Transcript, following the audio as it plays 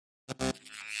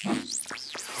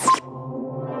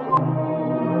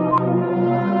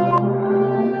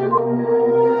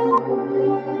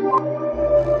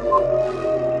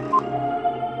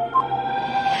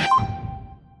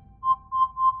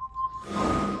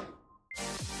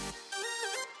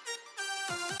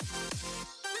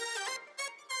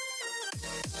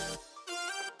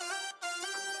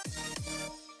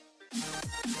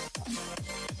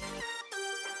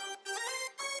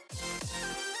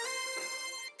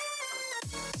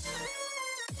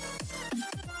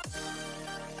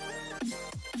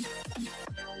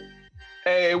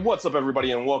Hey, what's up,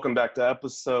 everybody, and welcome back to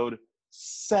episode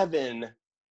 7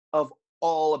 of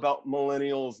All About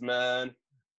Millennials, man.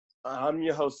 I'm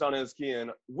your host, Donaze and Kaehla,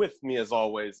 and with me, as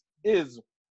always, is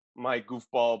my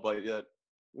goofball, but yet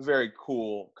very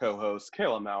cool co-host,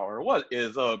 Kaehla Maurer. What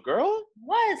is up, girl?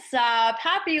 What's up?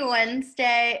 Happy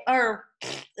Wednesday. Or,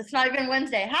 it's not even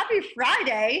Wednesday. Happy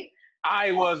Friday.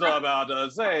 I was about to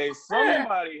say,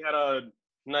 somebody had a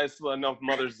nice enough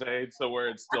Mother's Day to where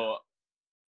it's still...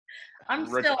 I'm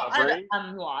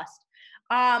lost.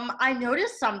 I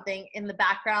noticed something in the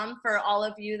background for all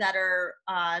of you that are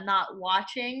not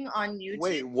watching on YouTube.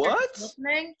 Wait, what?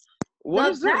 Listening.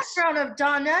 What is this? The background of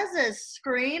Donaz's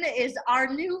screen is our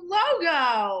new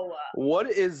logo. What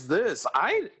is this?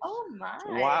 Oh my.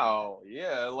 Wow.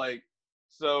 Yeah,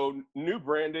 so new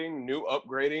branding, new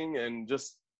upgrading, and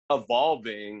just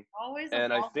evolving. Always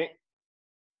and evolving. I think,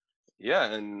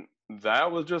 yeah, and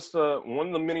that was just one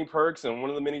of the many perks and one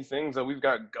of the many things that we've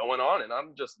got going on, and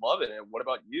I'm just loving it. What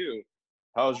about you?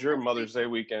 How's your Mother's Day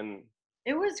weekend?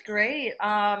 It was great.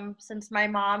 Since my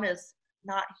mom is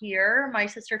not here, my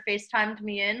sister FaceTimed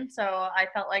me in, so I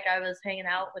felt like I was hanging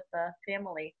out with the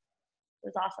family. It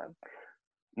was awesome.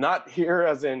 Not here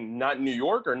as in not New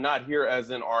York, or not here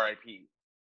as in RIP?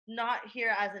 Not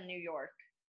here as in New York.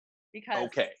 Because,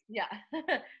 okay. Yeah.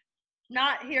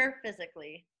 Not here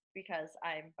physically, because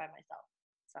I'm by myself.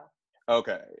 So.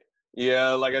 Okay.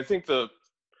 Yeah, I think a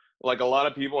lot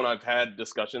of people, and I've had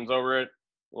discussions over it,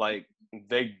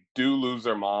 they do lose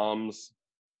their moms,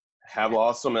 have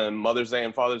lost them, and Mother's Day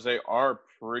and Father's Day are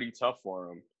pretty tough for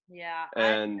them. Yeah,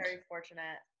 and I'm very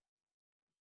fortunate.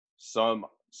 So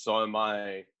am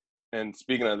I. And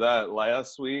speaking of that,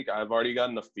 last week, I've already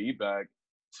gotten the feedback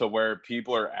to where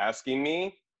people are asking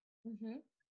me,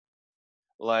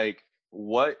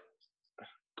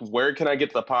 where can I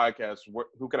get the podcast?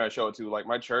 Who can I show it to?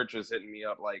 My church is hitting me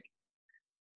up,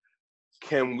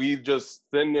 can we just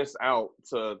send this out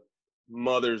to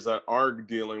mothers that are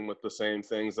dealing with the same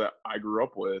things that I grew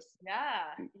up with?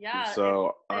 Yeah.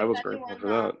 So I was grateful for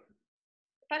that.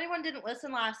 If anyone didn't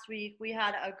listen last week, we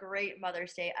had a great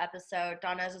Mother's Day episode.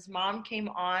 Donaz's mom came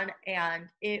on, and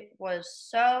it was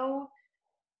so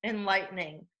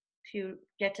enlightening to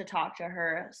get to talk to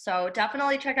her. So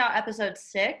definitely check out episode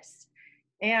 6,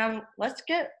 and let's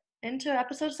get into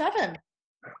episode 7.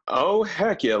 Oh,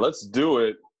 heck yeah, let's do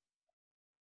it.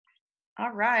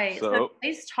 All right. So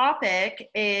today's topic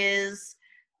is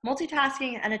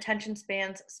multitasking and attention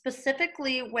spans,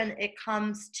 specifically when it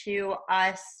comes to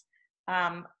us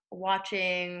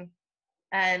watching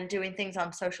and doing things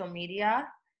on social media.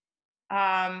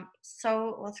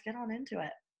 So let's get on into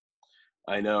it.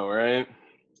 I know, right?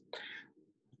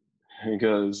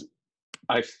 Because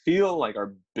I feel like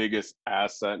our biggest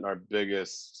asset and our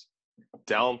biggest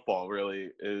downfall really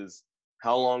is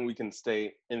how long we can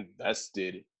stay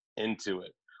invested into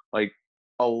it.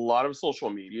 A lot of social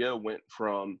media went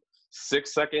from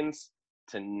 6 seconds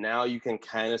to now you can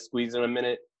kind of squeeze in a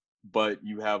minute, but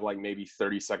you have maybe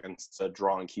 30 seconds to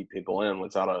draw and keep people in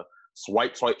without a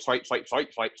swipe.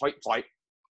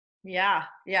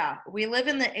 Yeah. We live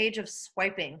in the age of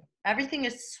swiping. Everything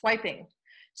is swiping.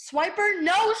 Swiper,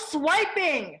 no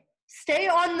swiping. Stay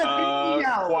on the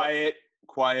video.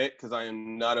 Quiet, because I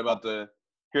am not about to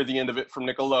hear the end of it from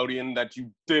Nickelodeon that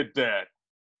you did that.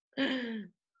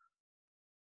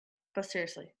 But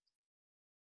seriously.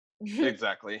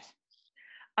 Exactly.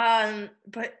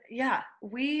 But yeah,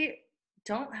 I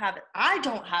don't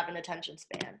have an attention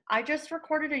span. I just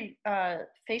recorded a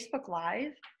Facebook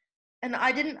Live, and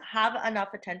I didn't have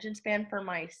enough attention span for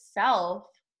myself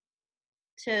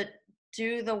to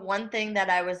do the one thing that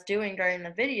I was doing during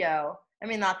the video. I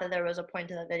mean, not that there was a point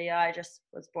to the video, I just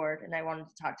was bored and I wanted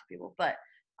to talk to people, but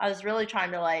I was really trying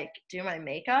to do my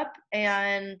makeup,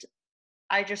 and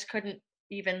I just couldn't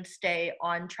even stay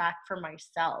on track for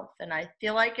myself. And I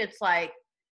feel like it's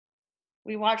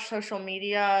we watch social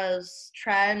media's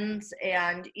trends,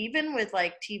 and even with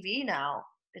TV now,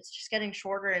 it's just getting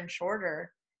shorter and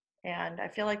shorter. And I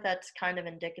feel like that's kind of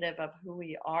indicative of who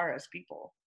we are as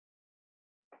people.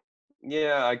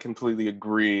 Yeah, I completely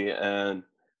agree. And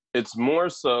It's more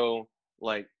so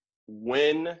like,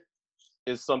 when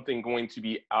is something going to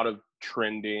be out of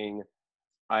trending?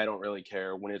 I don't really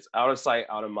care. When it's out of sight,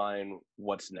 out of mind,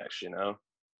 what's next, you know?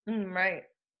 Right.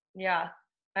 Yeah.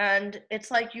 And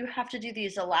it's like you have to do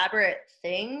these elaborate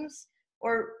things,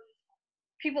 or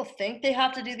people think they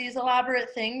have to do these elaborate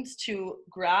things to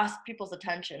grasp people's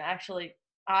attention. Actually,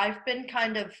 I've been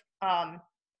kind of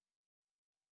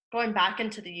going back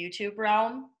into the YouTube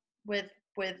realm with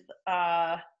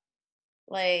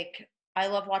like, I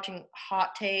love watching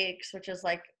hot takes, which is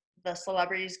like the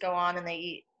celebrities go on and they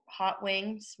eat hot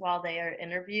wings while they are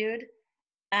interviewed.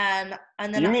 And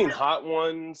then You mean hot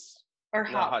ones, or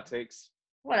not hot, hot takes?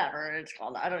 whatever it's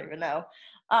called, I don't even know.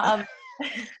 Um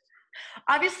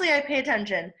obviously I pay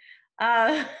attention.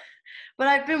 Uh but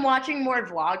I've been watching more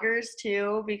vloggers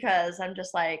too, because I'm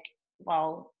just like,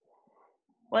 well,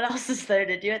 what else is there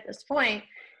to do at this point?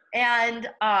 And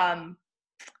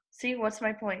see, what's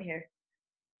my point here?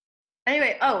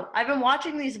 Anyway, oh, I've been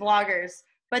watching these vloggers,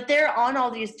 but they're on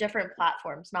all these different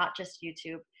platforms, not just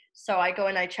YouTube. So I go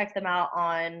and I check them out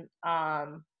on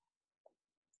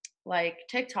like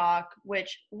TikTok,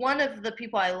 which one of the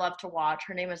people I love to watch,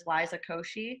 her name is Liza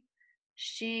Koshy.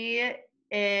 She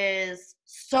is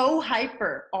so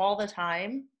hyper all the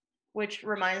time, which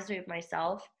reminds me of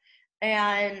myself.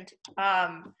 And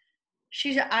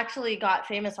she actually got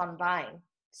famous on Vine.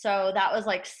 So that was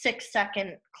like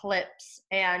 6-second clips,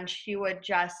 and she would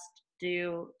just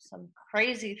do some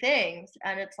crazy things.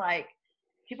 And it's like,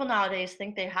 people nowadays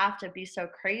think they have to be so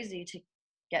crazy to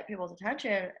get people's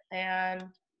attention. And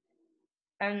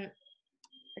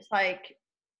it's like,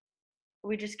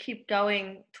 we just keep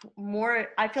going more.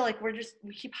 I feel like we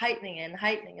keep heightening and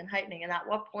heightening and heightening. And at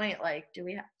what point, like, do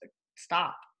we have to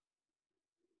stop?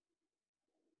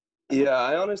 Yeah,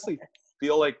 I honestly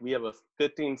feel like we have a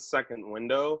 15-second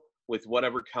window with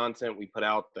whatever content we put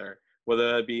out there,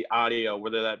 whether that be audio,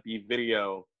 whether that be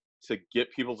video, to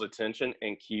get people's attention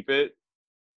and keep it.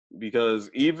 Because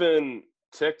even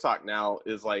TikTok now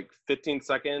is like 15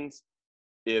 seconds.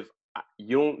 If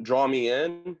you don't draw me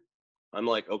in, I'm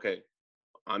like, okay,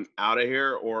 I'm out of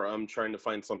here, or I'm trying to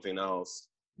find something else.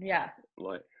 Yeah.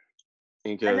 Like,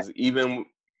 And because even,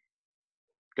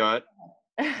 go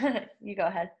ahead. you go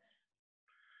ahead.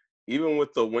 Even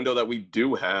with the window that we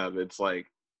do have, it's like,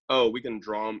 oh, we can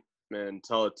draw them and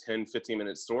tell a 10-15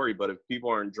 minute story. But if people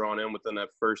aren't drawn in within that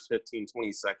first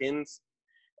 15-20 seconds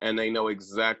and they know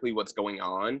exactly what's going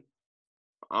on,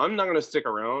 I'm not going to stick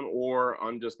around, or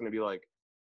I'm just going to be like,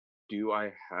 do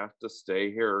I have to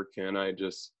stay here, or can I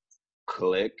just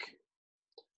click?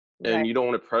 Right. And you don't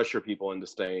want to pressure people into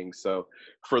staying. So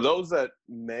for those that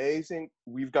may think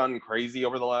we've gotten crazy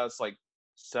over the last like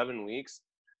 7 weeks,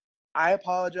 I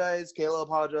apologize. Kaehla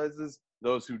apologizes.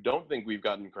 Those who don't think we've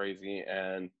gotten crazy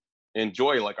and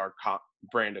enjoy like our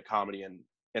brand of comedy and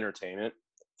entertainment,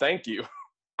 thank you.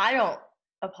 I don't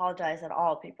apologize at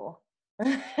all, people.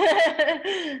 But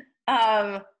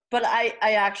I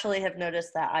actually have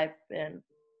noticed that I'm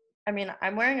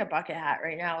wearing a bucket hat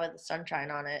right now with the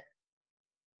sunshine on it.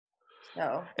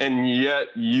 So, And yet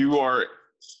you are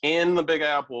in the Big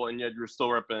Apple, and yet you're still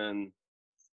repping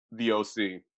the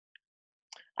OC.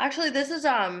 actually, this is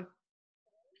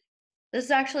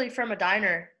actually from a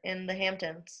diner in the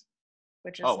Hamptons,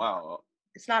 which Oh is, wow,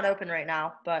 it's not open right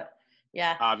now, but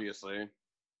yeah, obviously,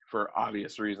 for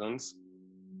obvious reasons.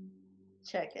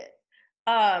 check it.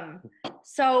 Um,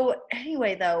 so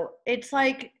anyway, though, it's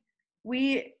like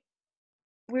we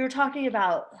we were talking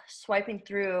about swiping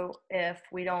through if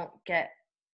we don't get,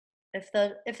 if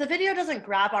the video doesn't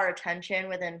grab our attention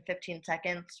within 15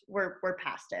 seconds, we're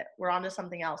past it. We're on to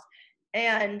something else.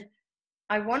 And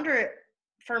I wonder,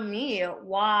 for me,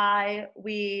 why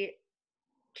we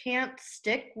can't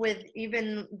stick with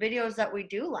even videos that we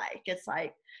do like. It's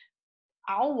like,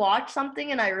 I'll watch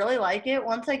something and I really like it.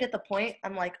 Once I get the point,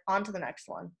 I'm like, on to the next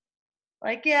one.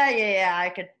 Like, yeah, I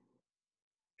could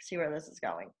see where this is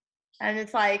going. And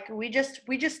it's like, we just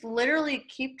literally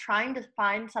keep trying to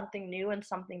find something new and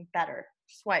something better.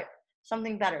 Swipe.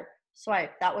 Something better.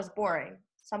 Swipe. That was boring.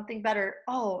 Something better.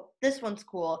 Oh, this one's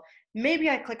cool. Maybe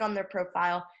I click on their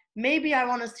profile. Maybe I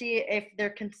want to see if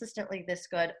they're consistently this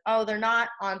good. Oh, they're not.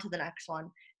 On to the next one.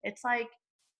 It's like,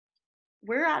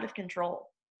 we're out of control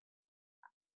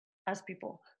as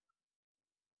people.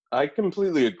 I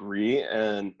completely agree.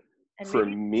 And And for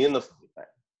maybe, me in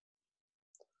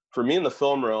the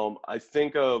film realm, I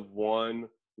think of one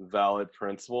valid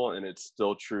principle, and it's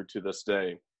still true to this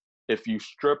day. If you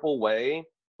strip away,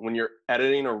 when you're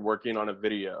editing or working on a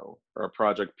video or a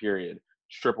project, period,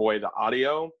 strip away the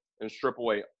audio and strip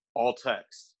away all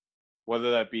text,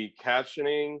 whether that be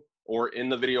captioning or in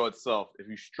the video itself, if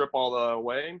you strip all that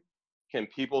away, can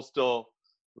people still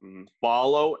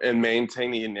follow and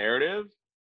maintain the narrative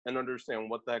and understand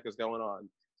what the heck is going on?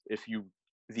 If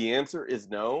the answer is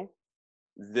no,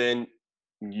 then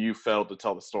you failed to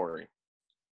tell the story.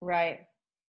 Right.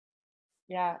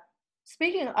 Yeah.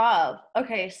 Speaking of,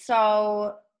 okay,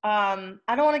 so I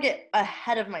don't want to get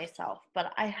ahead of myself,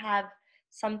 but I have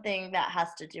something that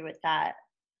has to do with that.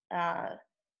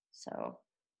 So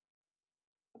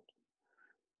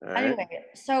All right. anyway,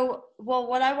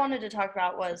 what I wanted to talk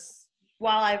about was,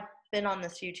 while I've been on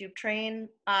this YouTube train,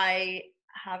 I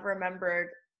have remembered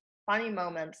funny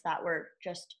moments that were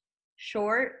just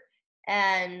short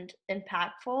and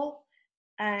impactful.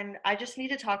 And I just need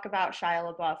to talk about Shia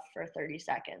LaBeouf for 30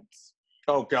 seconds.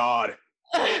 Oh, God.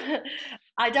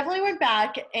 I definitely went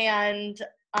back and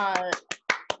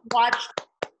watched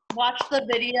the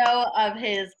video of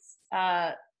his,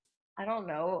 I don't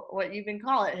know what you can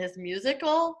call it, his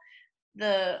musical,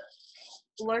 the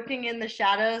Lurking in the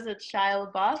Shadows with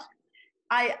Shia LaBeouf.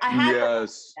 I had to watch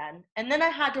it again, and then I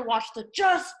had to watch the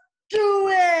Just Do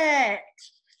It.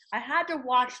 I had to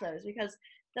watch those because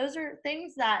those are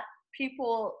things that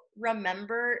people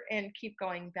remember and keep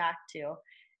going back to.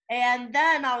 And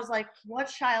then I was like,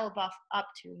 what's Shia LaBeouf up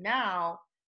to now?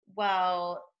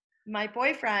 Well, my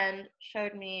boyfriend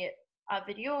showed me a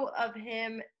video of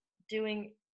him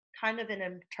doing kind of an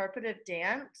interpretive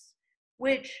dance,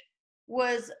 which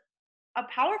was a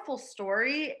powerful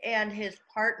story, and his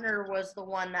partner was the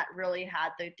one that really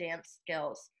had the dance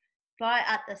skills. But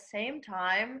at the same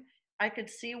time, I could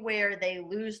see where they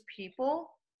lose people.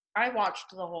 I watched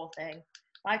the whole thing.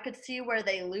 I could see where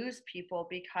they lose people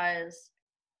because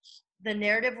the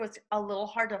narrative was a little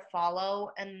hard to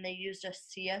follow, and they used a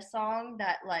Sia song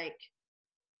that, like,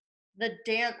 the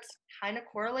dance kind of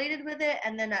correlated with it,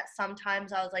 and then at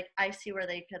sometimes I was like, I see where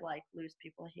they could, like, lose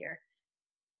people here.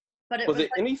 But was it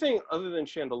like, anything other than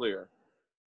Chandelier?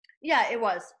 yeah, it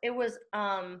was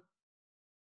da,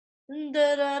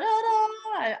 da, da,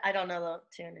 da. I don't know the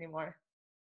tune anymore.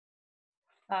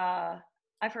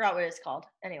 I forgot what it's called.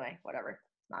 Anyway, whatever.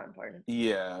 Not important.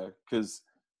 Yeah, because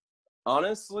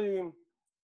honestly,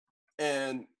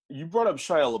 and you brought up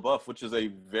Shia LaBeouf, which is a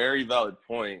very valid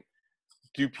point.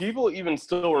 Do people even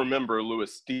still remember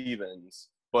Louis Stevens?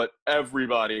 But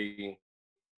everybody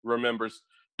remembers,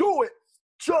 do it!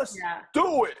 Just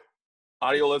do it!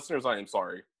 Audio listeners, I am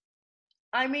sorry.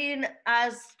 I mean,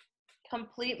 as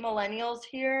complete millennials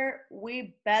here,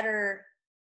 we better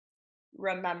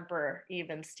remember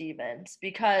Even Stevens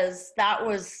because that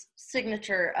was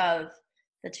signature of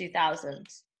the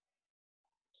 2000s.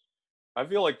 I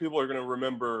feel like people are going to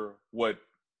remember what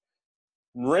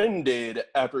Ren did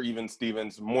after Even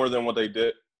Stevens more than what they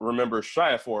did remember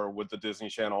Shia for with the Disney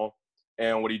Channel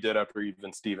and what he did after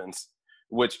Even Stevens,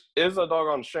 which is a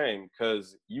doggone shame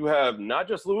because you have not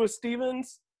just Louis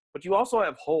Stevens, but you also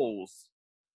have Holes,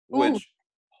 which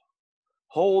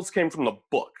Holes came from the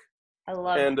book. I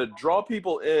love and to draw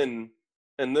people in,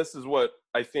 and this is what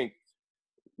I think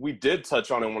we did touch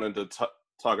on and wanted to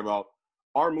talk about,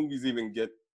 our movies even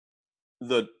get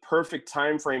the perfect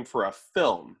time frame for a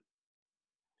film.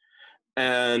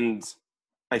 And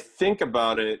I think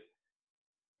about it,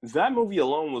 that movie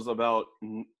alone was about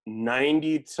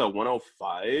 90 to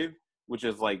 105, which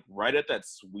is like right at that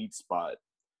sweet spot.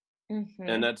 Mm-hmm.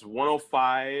 And that's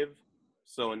 105,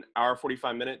 so an hour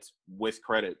 45 minutes with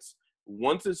credits.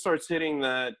 Once it starts hitting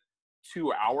that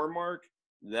 2-hour mark,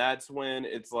 that's when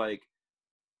it's like,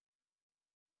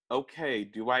 okay,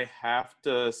 do I have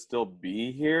to still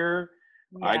be here?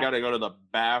 Yeah. I gotta go to the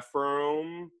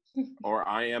bathroom or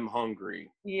I am hungry.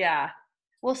 Yeah.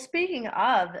 Well, speaking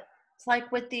of, it's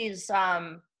like with these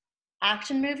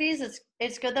action movies,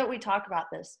 it's good that we talk about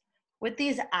this. With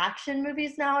these action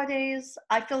movies nowadays,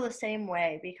 I feel the same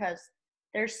way because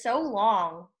they're so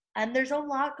long and there's a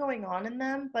lot going on in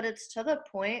them, but it's to the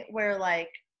point where, like,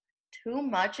 too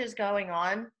much is going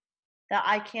on that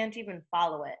I can't even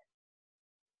follow it.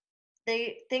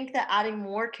 They think that adding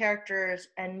more characters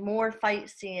and more fight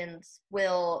scenes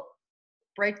will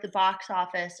break the box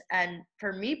office, and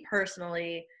for me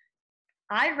personally,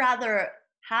 I'd rather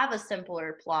have a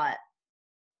simpler plot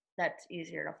that's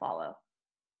easier to follow.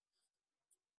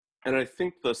 And I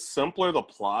think the simpler the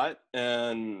plot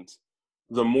and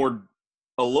the more,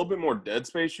 a little bit more dead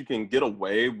space you can get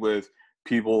away with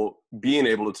people being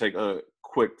able to take a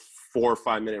quick 4 or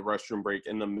 5 minute restroom break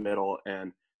in the middle,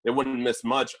 and they wouldn't miss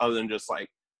much other than just like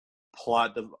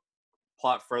plot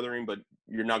furthering, but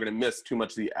you're not going to miss too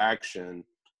much of the action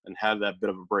and have that bit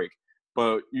of a break.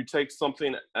 But you take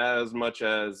something as much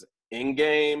as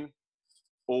In-Game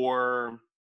or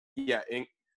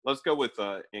let's go with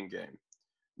Endgame.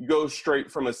 You go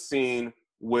straight from a scene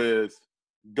with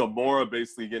Gamora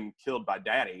basically getting killed by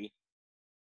Daddy,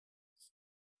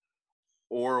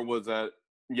 or was that?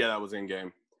 Yeah, that was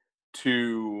Endgame.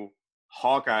 To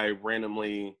Hawkeye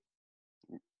randomly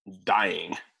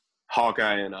dying,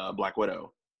 Hawkeye and Black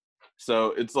Widow.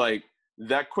 So it's like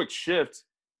that quick shift,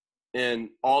 and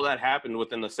all that happened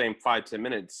within the same 5-10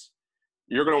 minutes.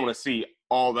 You're gonna want to see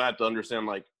all that to understand,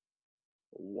 like,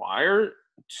 why are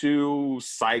two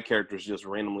side characters just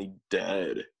randomly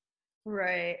dead?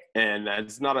 Right. And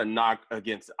that's not a knock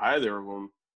against either of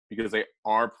them, because they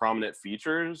are prominent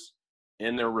features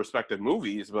in their respective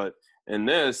movies. But in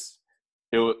this,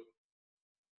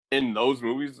 in those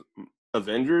movies,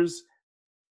 Avengers,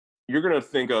 you're gonna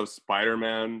think of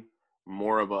Spider-Man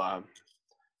more of a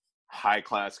high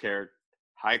class character,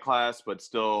 high class but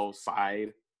still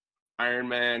side. Iron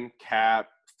Man, Cap,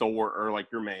 Thor are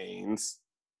like your mains.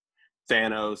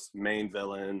 Thanos, main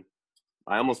villain.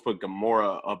 I almost put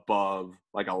Gamora above,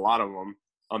 like, a lot of them,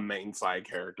 a main side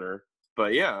character.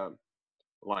 But yeah,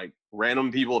 like,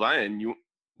 random people dying,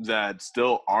 that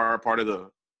still are part of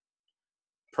the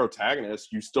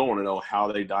protagonist. You still want to know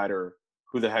how they died, or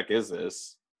who the heck is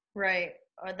this? Right.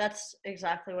 That's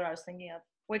exactly what I was thinking of.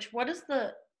 What is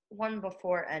the one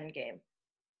before Endgame?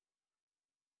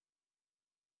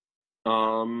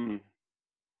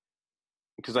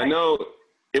 Because I know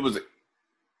it was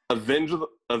Avenge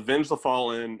the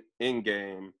Fallen,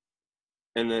 Endgame,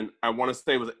 and then I want to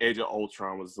say it was Age of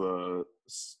Ultron was the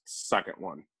second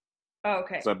one. Oh,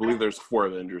 okay. So I believe there's 4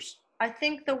 Avengers. I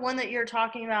think the one that you're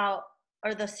talking about,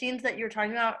 or the scenes that you're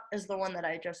talking about, is the one that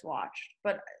I just watched.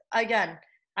 But again,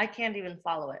 I can't even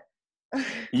follow it.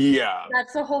 Yeah.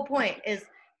 That's the whole point, is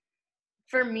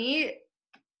for me,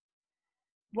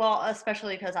 well,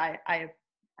 especially because I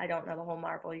don't know the whole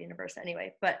Marvel universe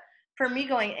anyway, but for me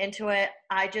going into it,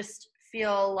 I just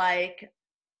feel like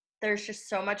there's just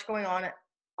so much going on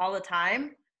all the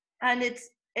time, and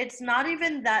it's not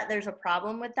even that there's a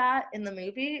problem with that in the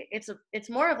movie. It's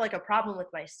more of like a problem with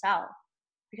myself,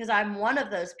 because I'm one of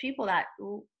those people that,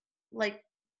 like,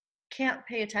 can't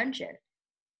pay attention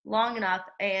long enough,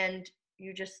 and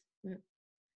you just,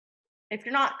 if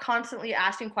you're not constantly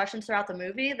asking questions throughout the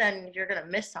movie, then you're gonna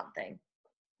miss something.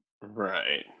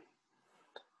 Right.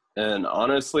 And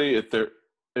honestly, if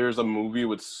there's a movie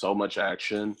with so much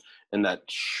action in that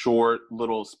short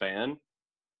little span,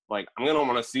 like, I'm gonna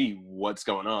want to see what's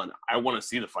going on. I want to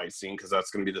see the fight scene, because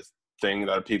that's gonna be the thing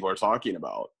that people are talking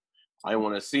about. I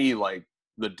want to see, like,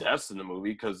 the deaths in the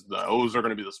movie, because those are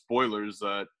going to be the spoilers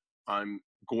that I'm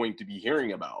going to be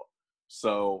hearing about.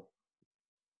 So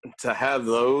to have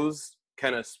those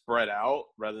kind of spread out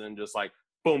rather than just like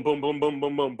boom, boom, boom, boom,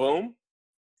 boom, boom, boom,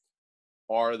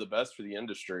 are the best for the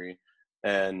industry.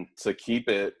 And to keep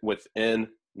it within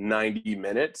 90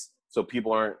 minutes so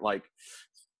people aren't like,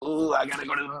 ooh, I gotta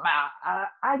go to the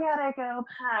I gotta go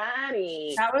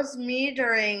potty. That was me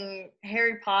during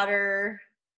Harry Potter,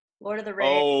 Lord of the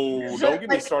Rings. Oh, don't get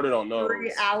me started on those.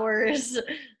 3 hours.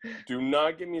 Do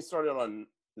not get me started on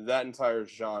that entire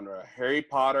genre. Harry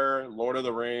Potter, Lord of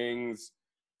the Rings,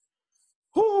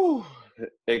 whoo,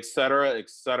 etc.,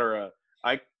 etc.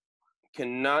 I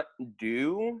cannot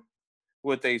do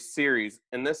with a series,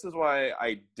 and this is why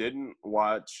I didn't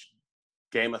watch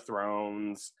Game of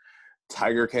Thrones,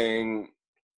 Tiger King,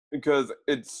 because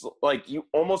it's like you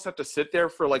almost have to sit there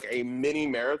for like a mini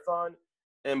marathon,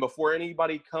 and before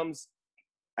anybody comes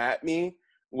at me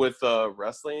with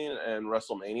wrestling and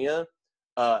WrestleMania,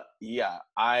 yeah,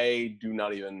 I do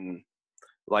not even,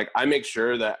 like, I make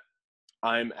sure that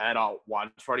I'm at a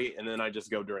watch party, and then I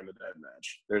just go during the dead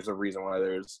match. There's a reason why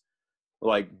there's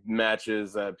like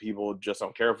matches that people just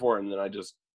don't care for, and then I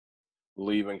just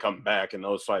leave and come back in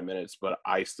those 5 minutes. But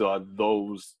I still have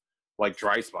those like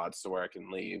dry spots to where I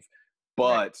can leave.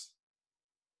 But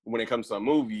when it comes to a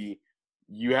movie,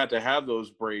 you have to have those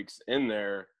breaks in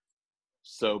there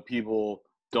so people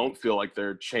don't feel like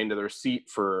they're chained to their seat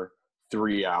for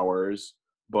 3 hours.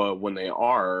 But when they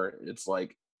are, it's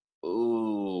like,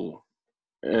 ooh.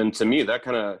 And to me, that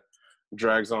kind of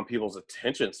drags on people's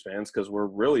attention spans, because we're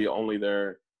really only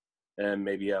there and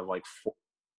maybe have like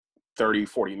 30,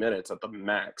 40 minutes at the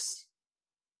max.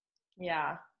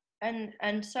 Yeah.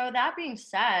 And so that being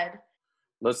said,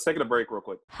 Let's take it a break real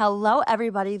quick. Hello,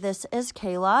 everybody. This is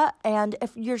Kaehla. And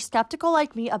if you're skeptical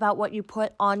like me about what you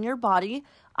put on your body,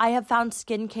 I have found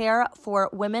skincare for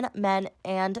women, men,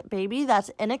 and baby that's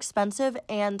inexpensive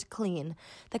and clean.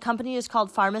 The company is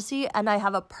called Pharmacy, and I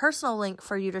have a personal link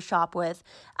for you to shop with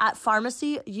at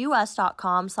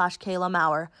pharmacyus.com/Kaehla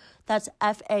Maurer. That's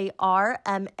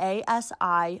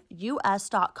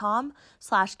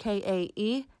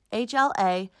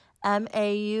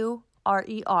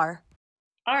FARMASIUS.com/KAEHLAMAURER.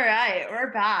 All right,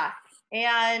 we're back.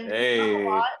 And Hey.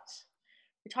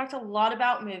 we talked a lot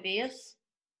about movies.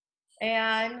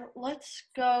 And let's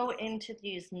go into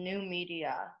these new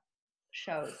media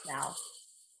shows now.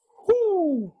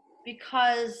 Woo.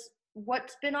 Because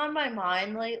what's been on my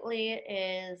mind lately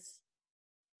is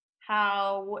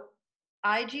how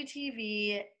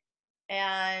IGTV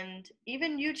and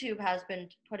even YouTube has been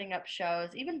putting up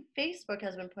shows. Even Facebook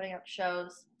has been putting up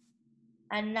shows.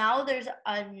 And now there's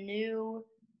a new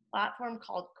platform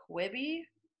called Quibi,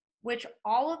 which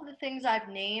all of the things I've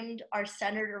named are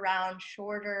centered around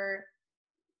shorter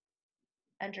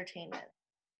entertainment.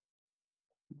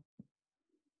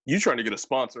 You trying to get a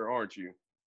sponsor, aren't you?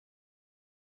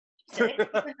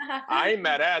 I ain't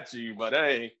mad at you, but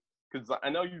hey, because I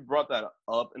know you brought that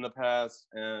up in the past,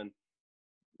 and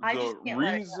the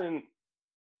reason,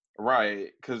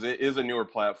 right, because it is a newer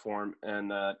platform,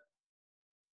 and that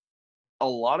a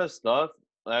lot of stuff,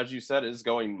 as you said, is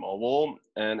going mobile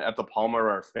and at the palm of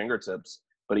our fingertips.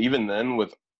 But even then,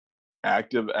 with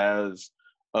active as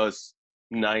us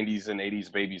 90s and 80s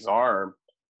babies are,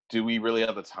 do we really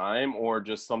have the time, or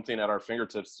just something at our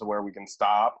fingertips to where we can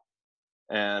stop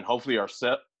and hopefully our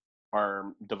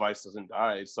device doesn't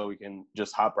die so we can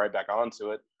just hop right back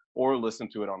onto it or listen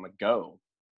to it on the go?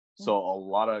 So a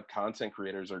lot of content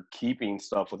creators are keeping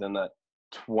stuff within that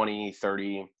 20,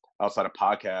 30 outside of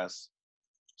podcasts.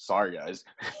 Sorry, guys.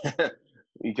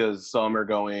 Because some are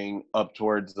going up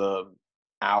towards the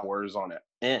hours on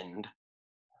end.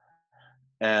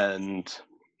 And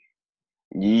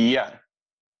yeah,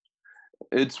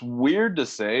 it's weird to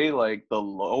say, like, the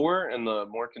lower and the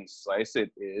more concise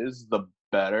it is, the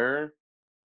better.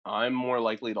 I'm more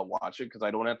likely to watch it because I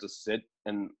don't have to sit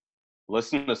and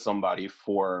listen to somebody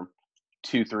for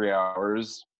 2-3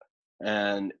 hours.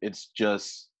 And it's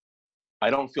just, I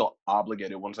don't feel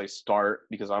obligated once I start,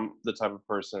 because I'm the type of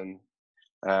person,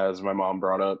 as my mom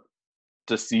brought up,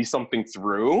 to see something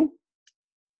through.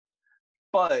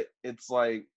 But it's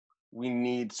like, we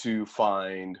need to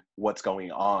find what's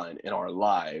going on in our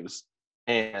lives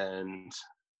and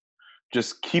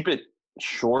just keep it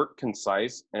short,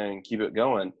 concise, and keep it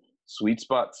going. Sweet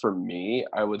spot for me,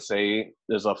 I would say,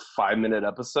 there's a 5-minute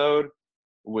episode,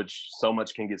 which so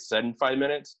much can get said in 5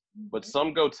 minutes, but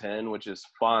some go 10, which is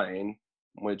fine,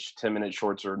 which 10-minute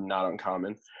shorts are not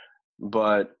uncommon.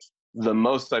 But the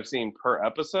most I've seen per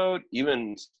episode,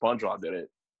 even SpongeBob did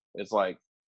it. It's like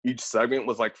each segment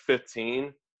was like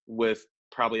 15, with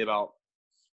probably about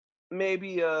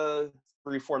maybe a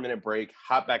 3-4 minute break,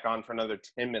 hop back on for another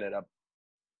 10-minute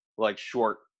like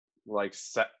short like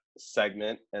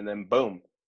segment, and then boom,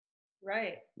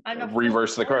 right, and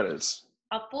reverse the credits.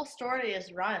 A full story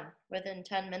is run within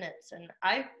 10 minutes, and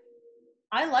I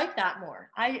like that more.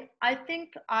 I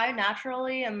think I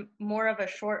naturally am more of a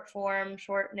short form,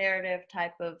 short narrative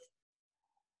type of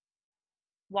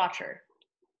watcher,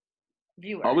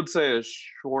 viewer. I would say a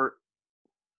short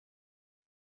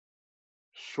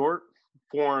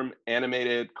form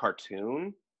animated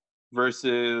cartoon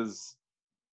versus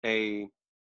a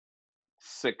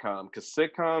sitcom, because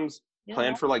sitcoms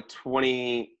plan for like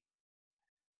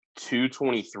 22,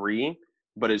 23,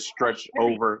 but it's stretched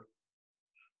over,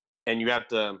 and you have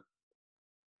to,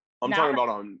 I'm talking about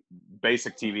on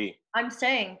basic TV. I'm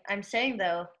saying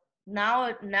though,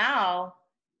 now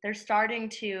they're starting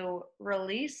to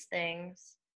release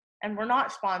things, and we're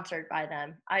not sponsored by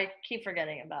them. I keep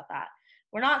forgetting about that.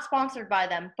 We're not sponsored by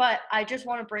them, but I just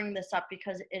want to bring this up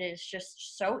because it is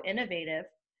just so innovative.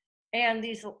 And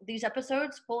these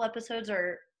episodes, full episodes,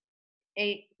 are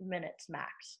 8 minutes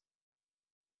max.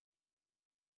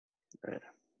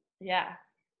 Yeah,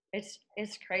 it's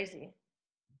crazy,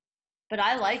 but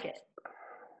I like it.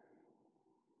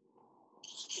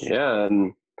 Yeah,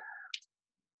 and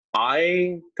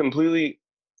I completely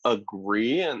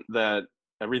agree, and that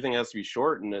everything has to be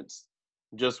short, and it's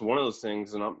just one of those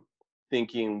things. And I'm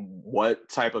thinking, what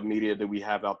type of media do we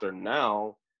have out there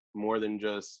now, more than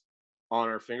just on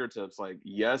our fingertips? Like,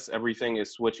 yes, everything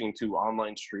is switching to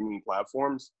online streaming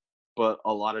platforms, but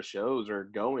a lot of shows are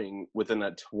going within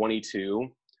that 22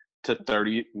 to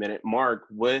 30-minute mark,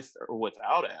 with or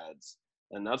without ads.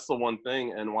 And that's the one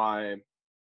thing, and why,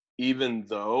 even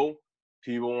though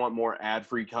people want more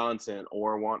ad-free content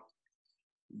or want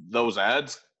those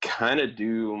ads kind of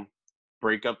do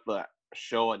break up the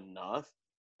show enough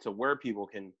to where people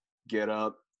can get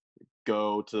up,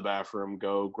 go to the bathroom,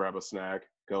 go grab a snack,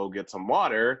 go get some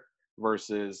water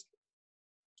versus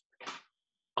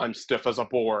I'm stiff as a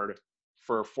board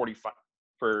for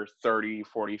 30,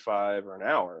 45 or an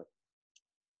hour,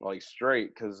 like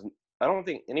straight. Because I don't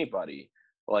think anybody,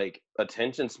 like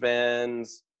attention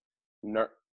spans,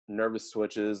 nervous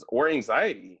switches, or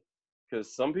anxiety,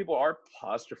 because some people are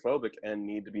claustrophobic and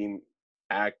need to be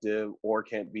active or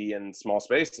can't be in small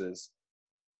spaces.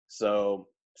 So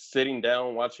sitting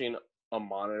down watching a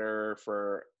monitor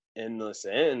for endless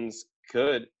ends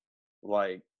could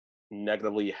like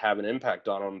negatively have an impact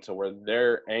on them to where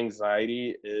their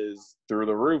anxiety is through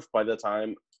the roof by the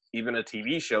time even a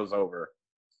TV show's over.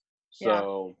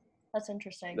 So that's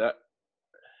interesting. That,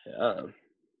 yeah.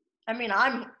 I mean,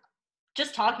 I'm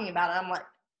just talking about it. I'm like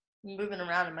moving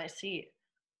around in my seat.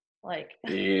 Like,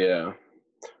 yeah.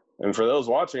 And for those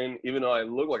watching, even though I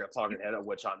look like a talking head,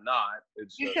 which I'm not,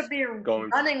 it's you just should be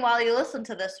running while you listen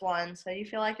to this one, so you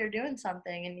feel like you're doing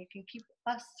something and you can keep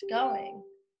us going.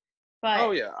 But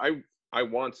oh yeah, I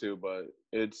want to, but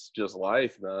it's just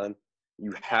life, man.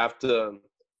 You have to,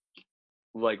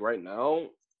 like right now,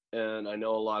 and I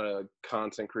know a lot of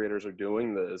content creators are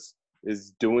doing this,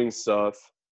 is doing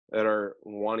stuff that are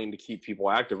wanting to keep people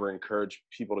active or encourage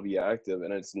people to be active.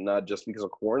 And it's not just because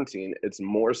of quarantine, it's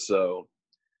more so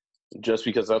just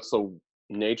because that's the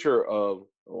nature of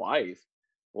life.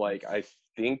 Like I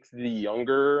think the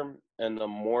younger and the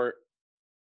more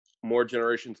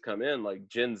generations come in, like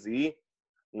Gen Z,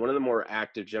 one of the more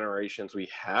active generations we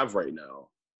have right now.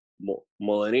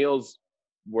 Millennials,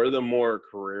 we're the more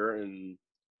career and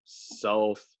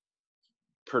self-produced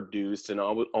and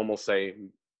I would almost say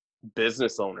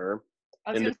business owner,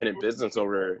 independent business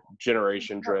owner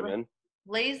generation driven.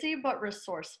 Lazy but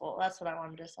resourceful. That's what I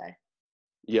wanted to say.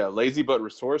 Yeah, lazy but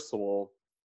resourceful.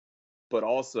 But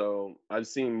also, I've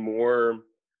seen more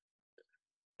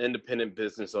independent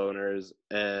business owners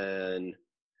and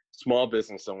small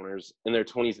business owners in their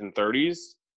 20s and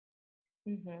 30s.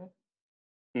 Mm-hmm.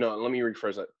 No, let me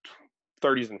rephrase that.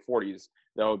 30s and 40s.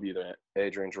 That would be the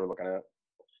age range we're looking at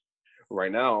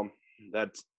right now.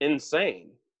 That's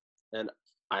insane. And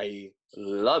I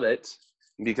love it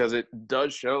because it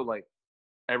does show like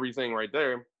everything right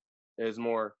there is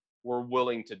more, we're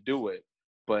willing to do it.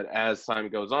 But as time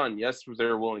goes on, yes,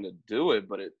 they're willing to do it,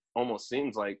 but it almost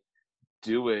seems like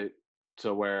do it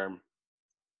to where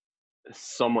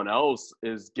someone else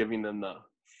is giving them the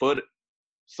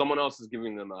someone else is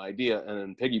giving them the idea and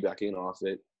then piggybacking off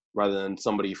it rather than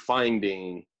somebody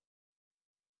finding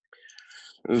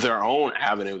their own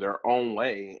avenue, their own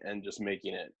way, and just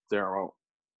making it their own.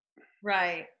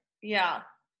 Right. Yeah.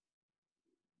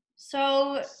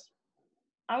 So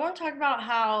I want to talk about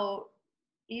how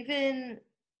even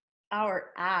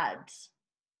our ads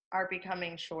are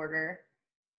becoming shorter.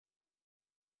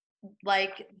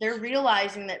 Like they're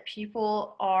realizing that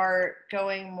people are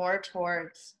going more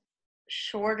towards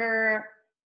shorter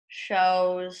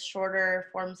shows, shorter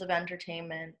forms of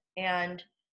entertainment. And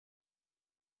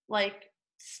like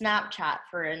Snapchat,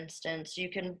 for instance, you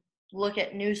can look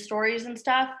at news stories and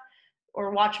stuff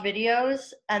or watch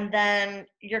videos and then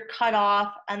you're cut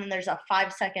off and then there's a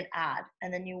 5-second ad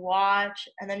and then you watch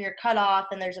and then you're cut off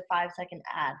and there's a 5-second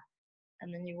ad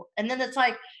and then it's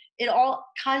like it all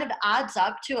kind of adds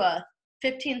up to a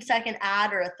 15-second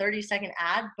ad or a 30-second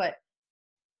ad. But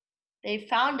they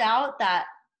found out that,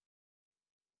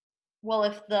 well,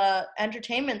 if the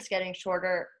entertainment's getting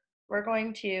shorter, we're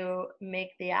going to make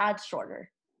the ads shorter.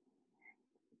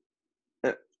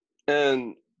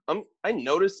 And I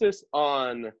noticed this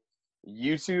on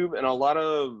YouTube and a lot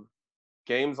of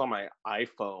games on my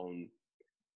iPhone.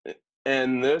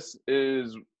 And this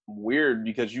is weird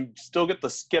because you still get the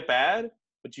skip ad,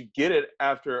 but you get it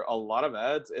after a lot of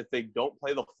ads. If they don't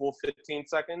play the full 15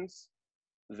 seconds,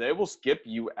 they will skip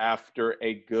you after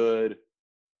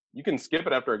you can skip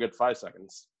it after a good 5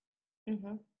 seconds.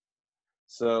 Mm-hmm.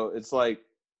 So it's like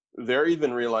they're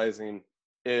even realizing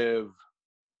if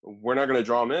we're not going to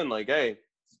draw them in, like, hey,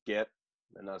 skip,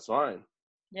 and that's fine.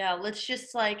 Yeah, let's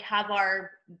just like have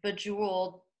our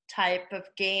Bejeweled type of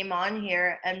game on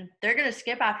here and they're going to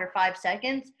skip after 5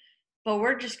 seconds, but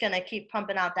we're just going to keep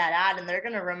pumping out that ad and they're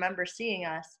going to remember seeing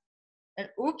us. And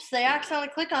oops, they accidentally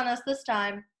click on us this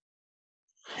time.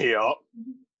 Yep.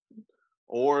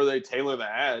 Or they tailor the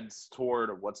ads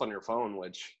toward what's on your phone,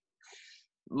 which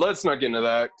let's not get into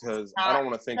that because I don't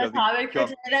want to think of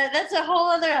that's a whole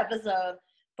other episode,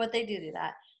 but they do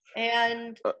that.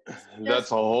 And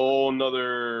that's a whole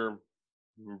nother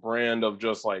brand of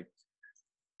just like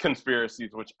conspiracies,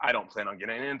 which I don't plan on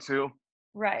getting into.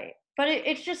 Right. But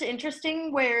it's just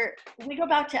interesting where we go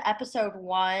back to episode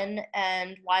 1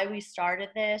 and why we started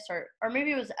this, or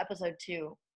maybe it was episode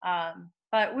 2.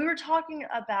 But we were talking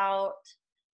about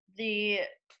the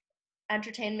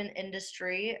entertainment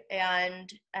industry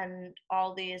and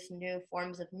all these new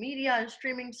forms of media and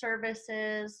streaming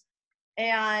services,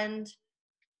 and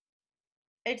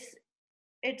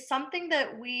it's something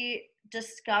that we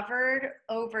discovered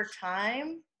over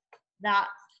time that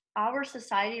our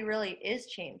society really is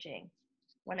changing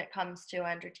when it comes to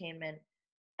entertainment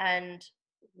and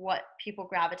what people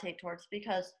gravitate towards,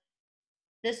 because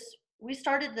this we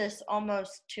started this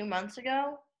almost 2 months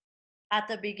ago at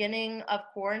the beginning of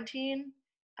quarantine,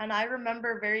 and I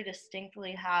remember very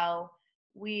distinctly how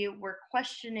we were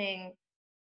questioning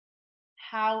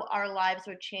how our lives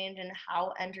would change and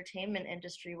how entertainment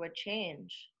industry would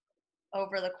change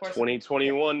over the course of the year.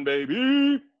 2021,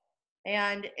 baby.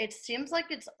 And it seems like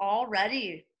it's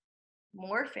already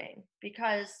morphing,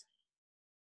 because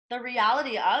the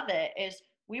reality of it is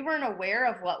we weren't aware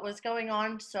of what was going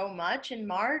on so much in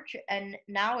March, and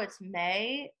now it's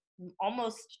May,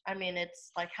 almost, I mean,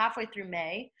 it's like halfway through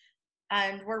May,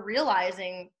 and we're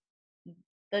realizing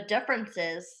the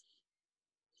differences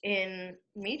in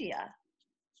media.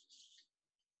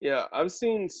 Yeah, I've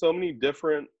seen so many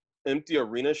different empty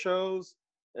arena shows,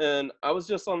 and I was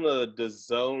just on the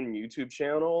DAZN YouTube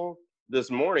channel this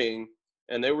morning,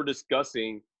 and they were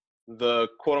discussing the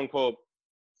quote unquote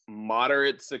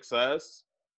moderate success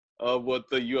of what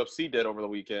the UFC did over the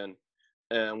weekend,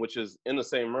 and which is in the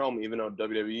same realm, even though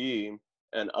WWE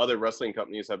and other wrestling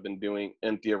companies have been doing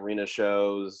empty arena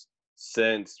shows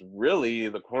since really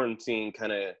the quarantine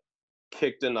kind of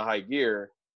kicked into high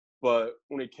gear. But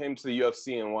when it came to the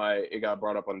UFC and why it got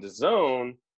brought up on the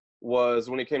zone was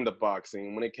when it came to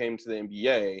boxing, when it came to the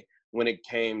NBA, when it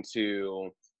came to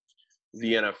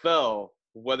the NFL,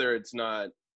 whether it's not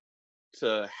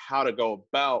to how to go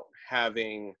about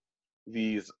having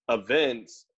these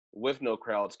events with no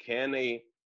crowds, can they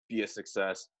be a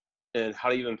success, and how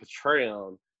to even portray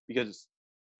them? Because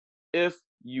if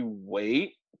you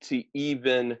wait to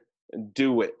even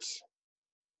do it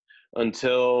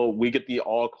until we get the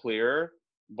all clear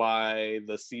by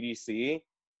the CDC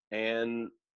and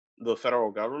the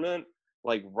federal government,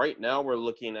 like right now we're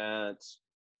looking at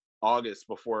August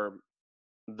before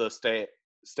the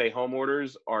stay home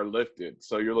orders are lifted.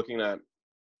 So you're looking at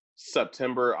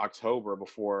September, October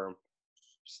before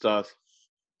stuff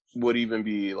would even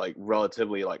be like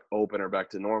relatively like open or back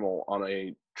to normal on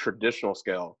a traditional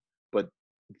scale. But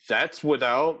that's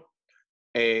without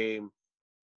a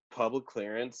public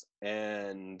clearance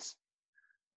and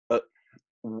uh,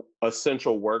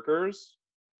 essential workers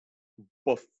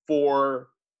before,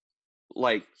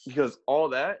 like, because all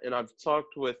that, and I've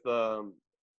talked with Raina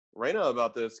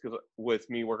about this, because with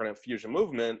me working at Fusion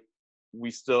Movement,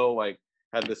 we still like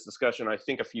had this discussion I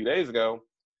think a few days ago.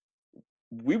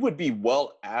 We would be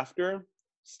well after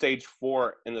stage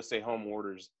 4 and the stay home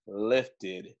orders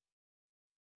lifted,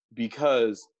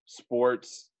 because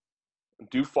sports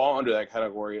do fall under that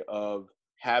category of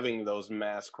having those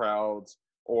mass crowds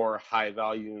or high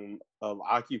volume of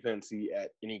occupancy at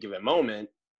any given moment,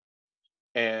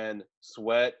 and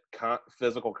sweat,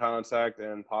 physical contact,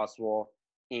 and possible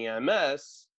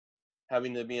EMS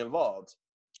having to be involved.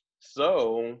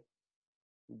 So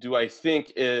do I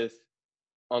think if,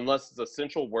 unless it's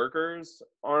essential workers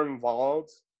are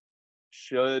involved,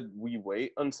 should we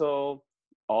wait until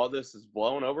all this is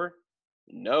blown over?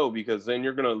 No, because then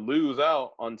you're going to lose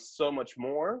out on so much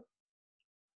more,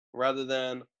 rather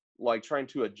than like trying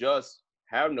to adjust,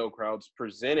 have no crowds,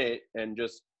 present it, and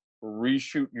just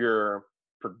reshoot your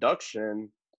production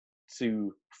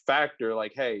to factor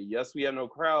like, hey, yes, we have no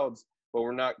crowds, but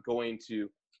we're not going to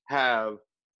have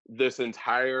this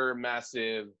entire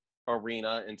massive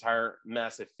arena, entire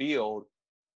massive field,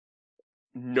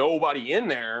 nobody in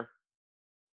there.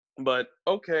 But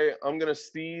okay, I'm gonna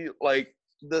see like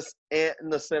this ant in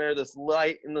the center, this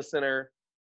light in the center,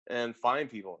 and find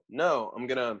people. No, I'm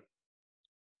gonna,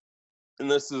 and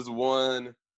this is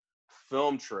one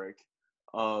film trick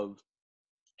of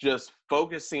just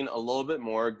focusing a little bit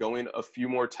more, going a few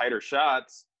more tighter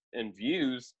shots and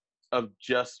views of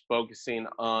just focusing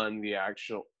on the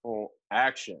actual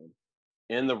action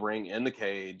in the ring, in the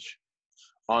cage,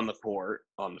 on the court,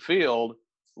 on the field,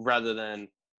 rather than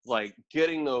like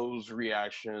getting those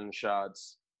reaction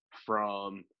shots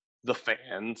from the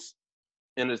fans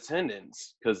in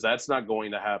attendance, because that's not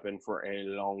going to happen for a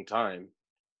long time,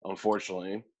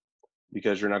 unfortunately,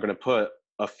 because you're not going to put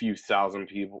a few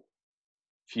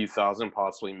few thousand,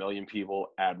 possibly million people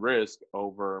at risk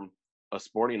over a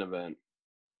sporting event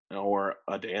or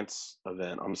a dance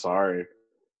event. I'm sorry.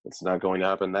 It's not going to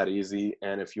happen that easy.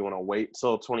 And if you want to wait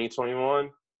till 2021,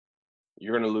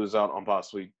 you're going to lose out on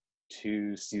possibly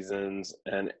 2 seasons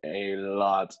and a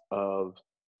lot of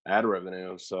ad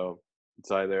revenue. So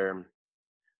it's either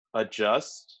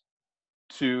adjust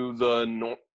to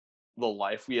the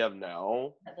life we have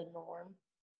now. The norm.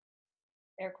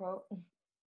 Air quote.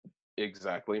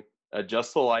 Exactly.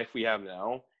 Adjust to the life we have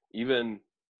now. Even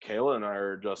Kayla and I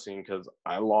are adjusting because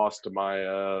I lost my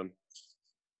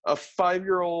a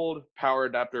 5-year-old power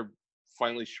adapter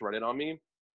finally shredded on me.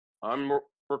 I'm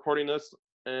recording this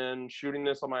and shooting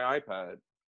this on my iPad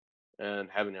and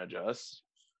having to adjust.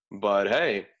 But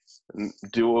hey,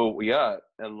 do what we got,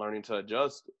 and learning to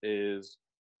adjust is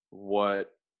what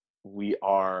we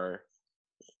are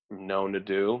known to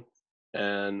do,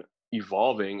 and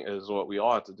evolving is what we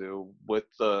all have to do with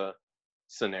the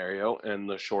scenario and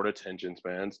the short attention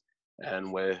spans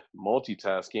and with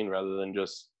multitasking rather than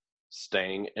just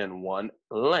staying in one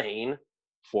lane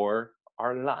for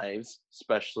our lives,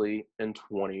 especially in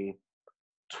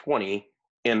 2020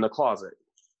 in the closet.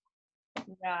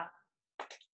 Yeah.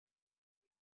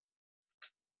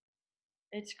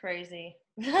 It's crazy.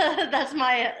 That's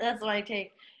my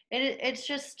take. It's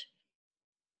just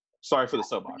Sorry for the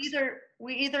soapbox.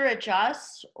 we either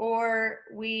adjust or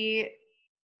we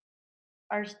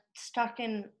are stuck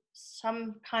in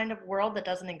some kind of world that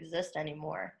doesn't exist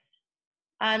anymore.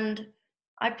 And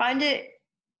I find it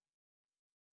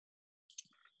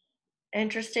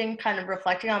interesting kind of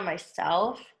reflecting on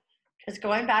myself, because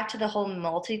going back to the whole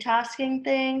multitasking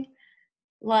thing,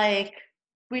 like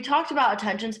we talked about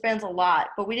attention spans a lot,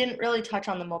 but we didn't really touch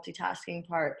on the multitasking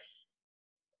part.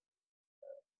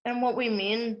 And what we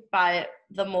mean by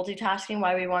the multitasking,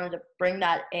 why we wanted to bring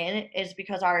that in, is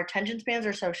because our attention spans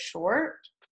are so short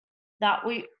that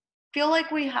we feel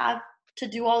like we have to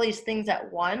do all these things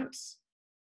at once.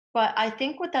 But I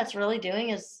think what that's really doing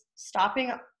is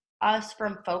stopping us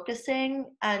from focusing.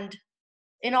 And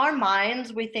in our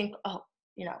minds, we think, oh,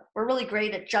 we're really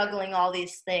great at juggling all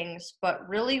these things, but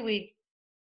really we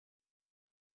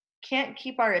can't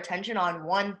keep our attention on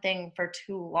one thing for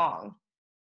too long.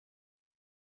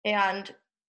 And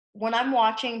when I'm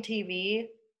watching TV,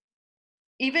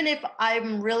 even if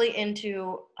I'm really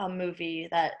into a movie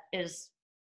that is,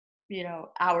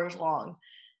 hours long,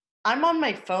 I'm on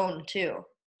my phone too,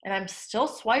 and I'm still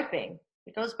swiping.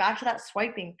 It goes back to that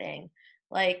swiping thing.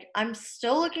 Like, I'm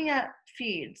still looking at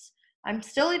feeds. I'm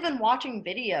still even watching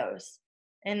videos.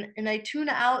 And I tune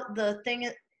out the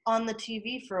thing on the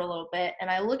TV for a little bit,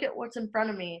 and I look at what's in front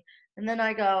of me, and then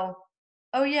I go,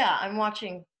 oh yeah, I'm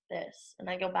watching this, and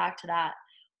I go back to that.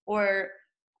 Or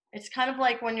it's kind of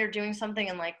like when you're doing something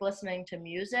and like listening to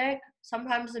music.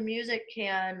 Sometimes the music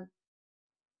can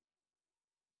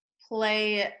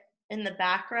play in the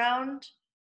background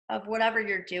of whatever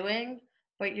you're doing,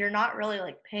 but you're not really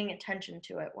like paying attention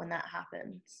to it when that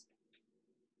happens.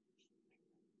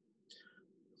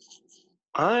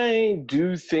 I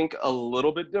do think a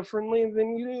little bit differently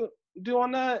than you do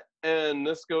on that. And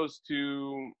this goes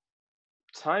to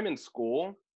time in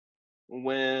school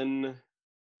when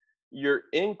you're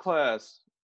in class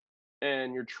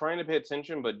and you're trying to pay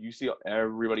attention, but you see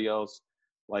everybody else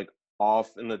like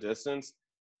off in the distance,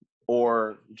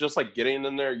 or just like getting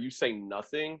in there, you say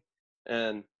nothing.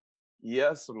 And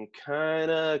yes, I'm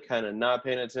kind of not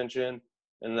paying attention.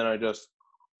 And then I just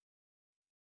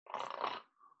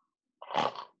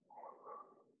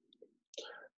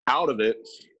out of it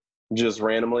just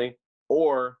randomly,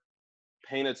 or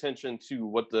paying attention to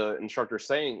what the instructor's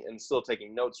saying and still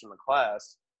taking notes from the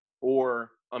class,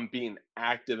 or I'm being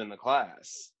active in the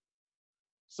class.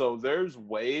 So there's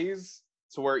ways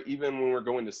to where even when we're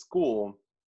going to school,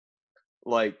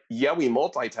 like, yeah, we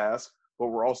multitask, but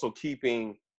we're also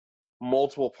keeping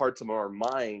multiple parts of our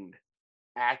mind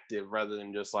active rather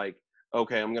than just like,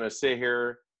 okay, I'm going to sit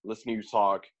here, listen to you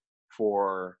talk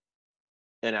for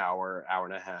an hour, hour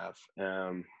and a half.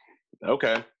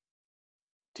 Okay,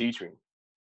 teach me.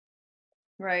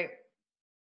 Right.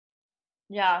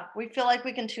 Yeah, we feel like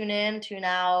we can tune in, tune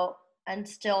out, and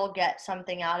still get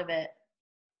something out of it.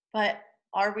 But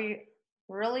are we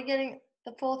really getting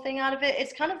the full thing out of it?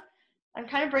 I'm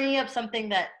kind of bringing up something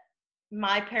that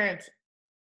my parents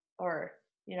or,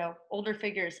 older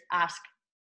figures ask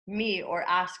me or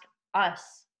ask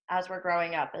us as we're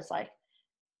growing up, is like,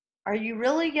 are you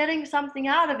really getting something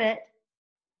out of it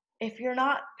if you're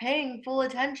not paying full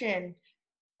attention?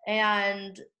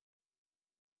 And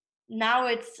now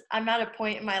I'm at a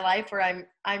point in my life where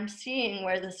I'm seeing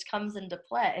where this comes into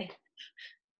play.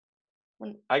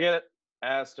 I get it.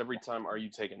 asked every time, are you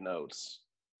taking notes?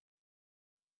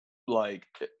 Like,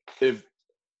 if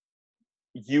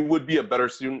you would be a better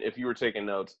student if you were taking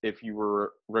notes, if you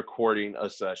were recording a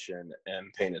session and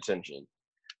paying attention.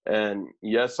 And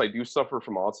yes, I do suffer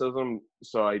from autism,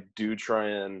 so I do try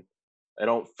and I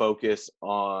don't focus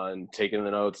on taking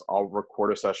the notes. I'll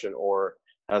record a session or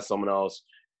have someone else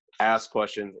ask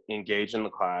questions, engage in the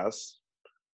class,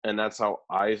 and that's how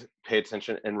I pay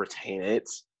attention and retain it.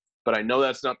 But I know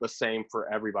that's not the same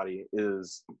for everybody,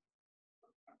 is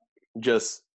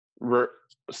just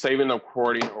saving the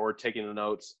recording or taking the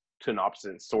notes to an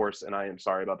opposite source, and I am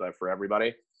sorry about that for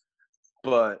everybody.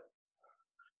 But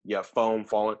yeah, phone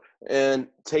falling and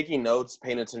taking notes,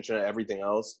 paying attention to everything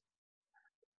else,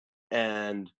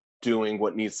 and doing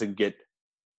what needs to get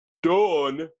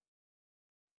done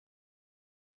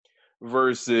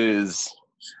versus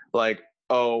like,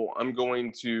 oh, I'm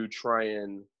going to try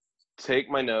and take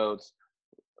my notes,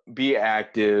 be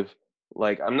active.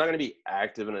 Like, I'm not going to be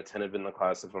active and attentive in the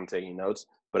class if I'm taking notes,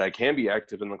 but I can be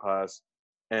active in the class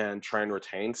and try and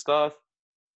retain stuff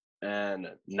and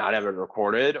not have it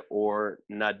recorded or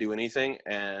not do anything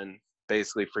and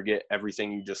basically forget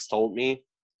everything you just told me.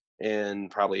 And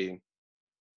probably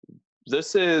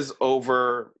this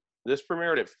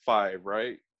premiered at 5,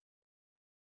 right?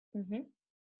 Mm-hmm.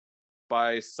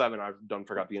 By 7, I've done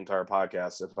forgot the entire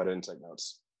podcast if I didn't take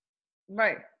notes.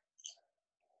 Right.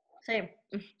 Same.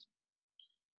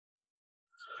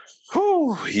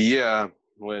 Whew, yeah,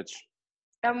 which...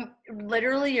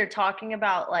 Literally, you're talking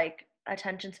about, like,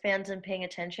 attention spans and paying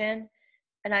attention,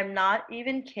 and I'm not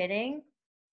even kidding.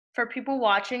 For people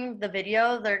watching the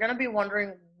video, they're going to be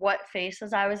wondering what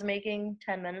faces I was making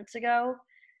 10 minutes ago,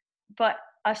 but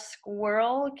a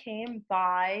squirrel came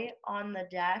by on the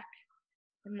deck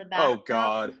in the background. Oh,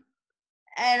 God.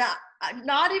 And I'm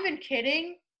not even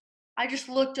kidding. I just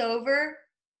looked over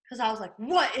because I was like,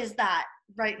 what is that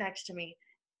right next to me?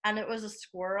 And it was a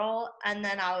squirrel. And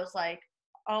then I was like,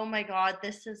 oh my God,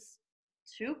 this is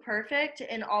too perfect,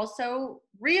 and also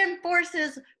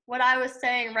reinforces what I was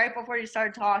saying right before you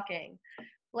started talking.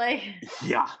 Like,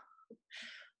 yeah.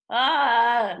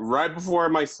 Right before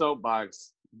my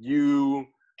soapbox, you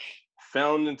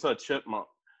fell into a chipmunk.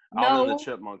 Out of the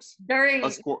chipmunks.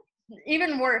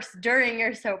 Even worse, during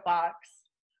your soapbox.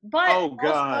 But oh,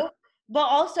 God.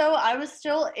 Also, I was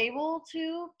still able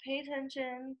to pay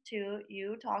attention to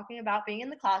you talking about being in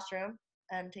the classroom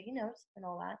and taking notes and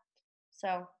all that.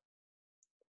 So.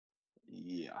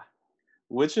 Yeah.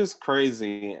 Which is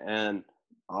crazy. And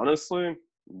honestly,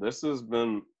 this has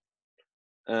been,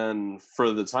 and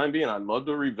for the time being, I'd love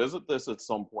to revisit this at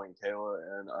some point,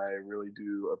 Kaehla. And I really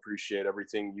do appreciate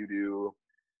everything you do.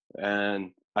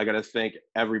 And I got to thank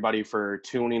everybody for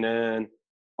tuning in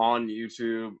on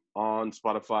YouTube, on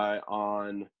Spotify,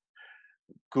 on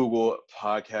Google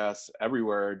Podcasts,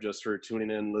 everywhere, just for tuning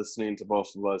in, listening to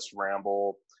both of us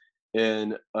ramble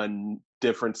in a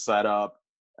different setup.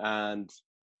 And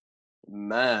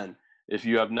man, if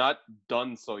you have not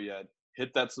done so yet,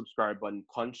 hit that subscribe button,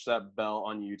 punch that bell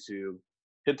on YouTube,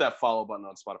 hit that follow button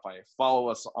on Spotify, follow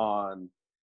us on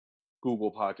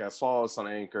Google Podcasts, follow us on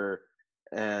Anchor,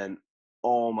 and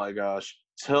oh my gosh,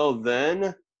 till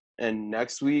then and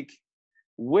next week,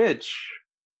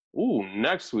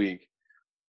 next week,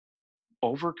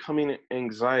 overcoming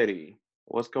anxiety.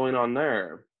 What's going on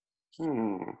there?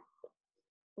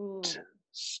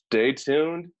 Stay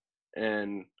tuned.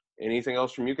 And anything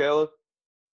else from you, Kaehla?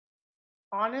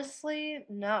 Honestly,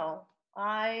 no.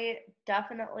 I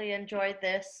definitely enjoyed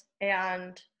this,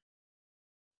 and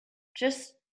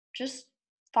just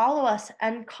follow us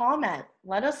and comment.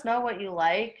 Let us know what you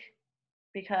like,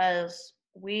 because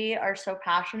we are so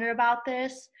passionate about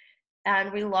this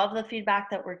and we love the feedback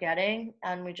that we're getting,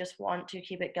 and we just want to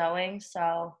keep it going.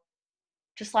 So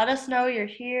just let us know you're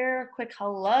here. Quick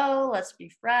hello, let's be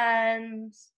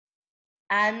friends,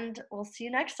 and we'll see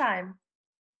you next time.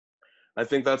 I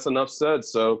think that's enough said.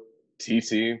 So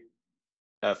TTFN.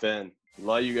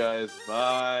 Love you guys.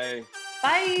 Bye.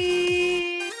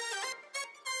 Bye.